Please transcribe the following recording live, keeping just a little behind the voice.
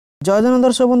जय जन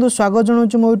दर्शक बंधु स्वागत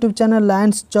जनाऊँ मो YouTube channel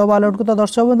Lions job alert को। तो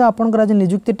दर्शक बंधु आपंकर आज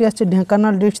नियुक्ति आसी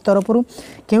ढेंकानाल डिस्ट्रिक्ट तरफ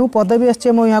क्यों पदवी आसी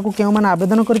यहाँ को क्यों मैंने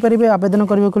आवेदन करेंगे आवेदन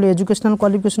करने एजुकेशनल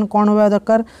क्वालिफिकेशन कौन होगा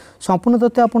दरकार संपूर्ण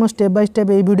तथ्य आपको स्टेप बाय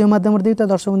स्टेप ये वीडियो माध्यम देवी। तो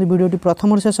दर्शक बंधु वीडियो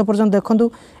प्रथम शेष पर्यटन देखूँ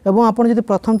और आप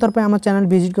प्रथम थर पर आम चैनल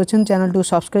विजिट कर चैनल को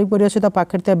सब्सक्राइब करने सहित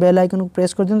पाखे बेल आइकन को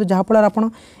प्रेस कर दिखाँ जहाँफल आप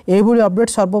अपडेट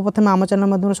सर्वप्रथम आम चैनल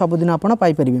माध्यम सबुदिन आपड़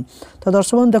पाइपर। तो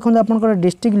दर्शक बंधु देखो आपंकर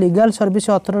district legal service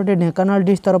authority Dhenkanal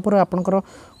district तरफ आपंकर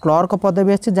क्लर्क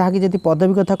पदवी आसी जहाँकि जी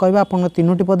पदवी कथा कह आप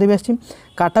तीनोटी पदवी आसी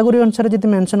कैटेगरी अनुसार जी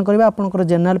मेंशन करेंगे आपंकर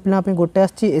जनरल पिलापी गोटे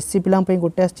आसी एससी पिलापी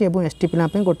गोटे आसी एसटी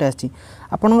पिलापी गोटे आसी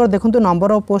आपंकर देखो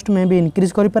नंबर ऑफ पोस्ट में भी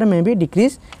इंक्रीज करें में भी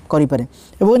डिक्रीज करें।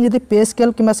 और जी पे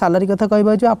स्केल कि सालारी कथा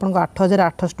कह आपको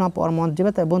 8,800 टका पर मंथ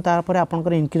जाए तापर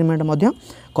आपंकर इंक्रीमेंट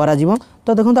करा।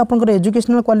 तो देखो आपंकर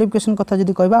एजुकेशनल क्वालिफिकेशन कथा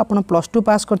जी कह आप +2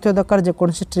 पास करथिबा दरकार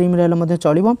जेकोसी स्ट्रीम रे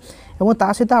चलिबो एवं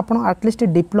ता सहित आप at least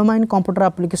diploma in computer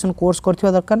application course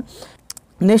करथिबा दरकार।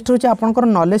 नेक्स्ट होची आपनकर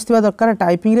नॉलेज थिबा दरकार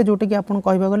टाइपिंग रे जोटे कि आपन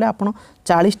कहबा गले आपन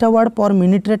 40टा वर्ड पर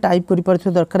मिनिट रे टाइप करि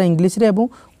परथिबा दरकार इंग्लिश रे एवं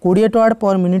 20टा वर्ड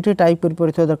पर मिनिट रे टाइप करि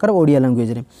परथिबा दरकार ओडिया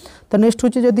लैंग्वेज रे। तो नेक्स्ट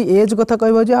होची जदी एज कथा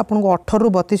कहबा जे आपन 18 रु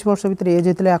 32 वर्ष भीतर एज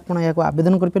हेतले आपन याको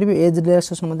आवेदन करि परिबे एज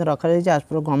रिलैक्सेशन मध्ये रखा जाय एज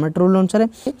पर गवर्नमेंट रूल अनुसार।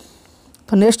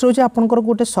 तो नेक्स्ट रोचे आपंकर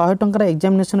गोटे 100 टंकार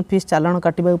एग्जामिनेशन फीस चालान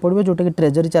काटा पड़ो जोटा कि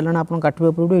ट्रेजरी चालान आप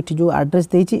काटा पड़ो ये जो आड्रेस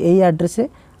देती यही आड्रेस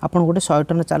आप गोटे 100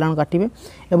 टंका चालान काटे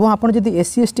और आपड़ जब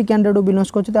SC ST कैंडिडेट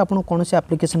बिलोंग्स करते आपको कौन से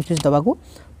एप्लिकेशन फीस देवाक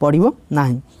पड़ो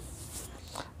ना।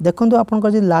 देखो आपंकर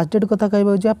जो लास्ट डेट कथा कह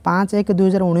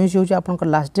 5/1/2019 हूँ आपंकर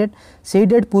लास्ट डेट से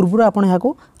डेट पूर्व आप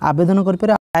आवेदन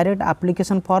करेंगे डायरेक्ट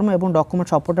एप्लिकेशन फॉर्म और डॉक्यूमेंट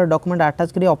सपोर्टेड डॉक्यूमेंट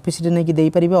अटैच कर ऑफिस नहीं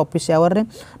देपारे ऑफिस आवर में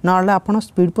ना आप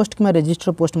स्पीड पोस्ट कि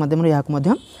रजिस्टर पोस्ट माध्यम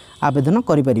यहाँ आवेदन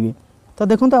करेंगे। तो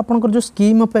देखो आपंकर जो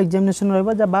स्कीम ऑफ एग्जामिनेशन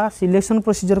रहा सिलेक्शन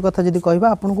प्रोसीजर कथा जब कह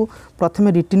आपको प्रथम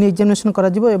रिटन एग्जामिनेशन कर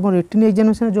रिटन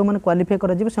एग्जामिनेशन जो मैंने क्वालिफाई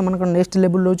कर नेक्स्ट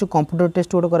लेवल रोचे कंप्यूटर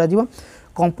टेस्ट गोटे कर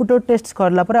कंप्यूटर टेस्ट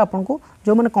करापर आपको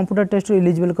जो मैंने कंप्यूटर टेस्ट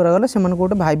इलिजिबल करागला से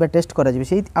गोटे भाइबा टेस्ट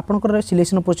कर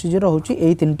सिलेक्शन प्रोसीजर होची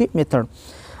यही 3टी मेथड।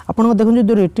 आपको देखो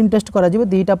जो रिटन टेस्ट कर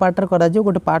 2टा पार्टर कर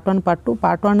गोटे पार्ट 1 पार्ट 2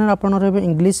 पार्ट 1 आप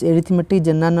इंग्लिश एरिथमेटिक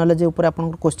जनरल नॉलेज उपर आप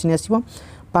क्वेश्चन आसो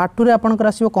पार्ट 2 रे आपंकर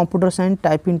आसो computer science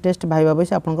typing test viva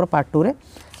बस आपंकर पार्ट 2 रे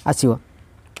आसो।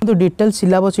 तो डिटेल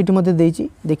सिलेबस ये देती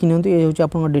देखी नि ये हूँ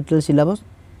आप डिटेल सिलेबस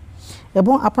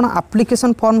एवं आपन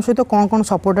एप्लिकेशन फॉर्म सहित कौन कौन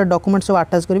सपोर्टेड डॉक्यूमेंट सब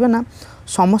अटैच करेंगे ना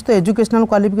समस्त एजुकेशनल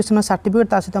क्वालिफिकेशन सर्टिफिकेट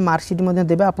ता सहित मार्कशीट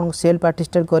देवे आपको सेल्फ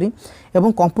अटेस्टेड करी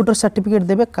एवं कंप्यूटर सर्टिफिकेट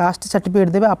देवे कास्ट सर्टिफिकेट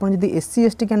देवे आप SC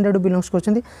ST कैंडिडेट बिलोंग्स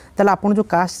करते आप जो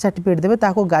कास्ट सर्टिफिकेट देवे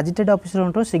ताको गाजेटेड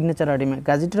ऑफिसर सिग्नेचर आडिमे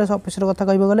गाजेटेड ऑफिसर कथा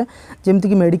कह गले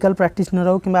जमीक मेडिकल प्रैक्टिशनर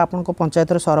हो कि आपको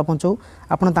पंचायतर सरपंच हो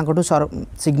आपठू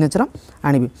सिग्नेचर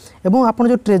आणवे और आप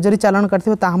जो ट्रेजरी चालान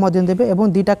काटते ताहा देवे और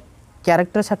 2टा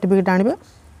क्यारेक्टर सर्टिफिकेट आणवे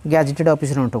गैजेटेड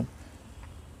ऑफिसर यहाँ हूँ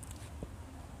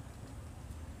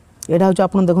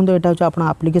आप देखो यहाँ हूँ आप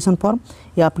एप्लिकेशन फॉर्म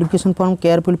ये एप्लिकेशन फॉर्म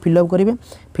केयरफुल फिलअप करेंगे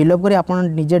फिलअप कर आप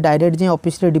निजे डायरेक्ट जाए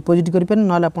ऑफिस रे डिपोजिट करेंगे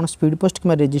ना आप स्पीड पोस्ट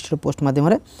कि रजिस्टर पोस्ट मध्यम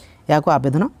यहाँ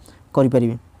आवेदन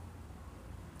करेंगे।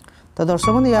 तो दर्शक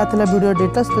बंधु यह वीडियो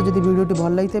डिटेल्स। तो जब वीडियो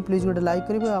भल लगी प्लीज गोटे लाइक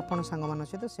करेंगे आप सांग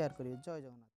सहित शेयर करेंगे। जय जगन्नाथ।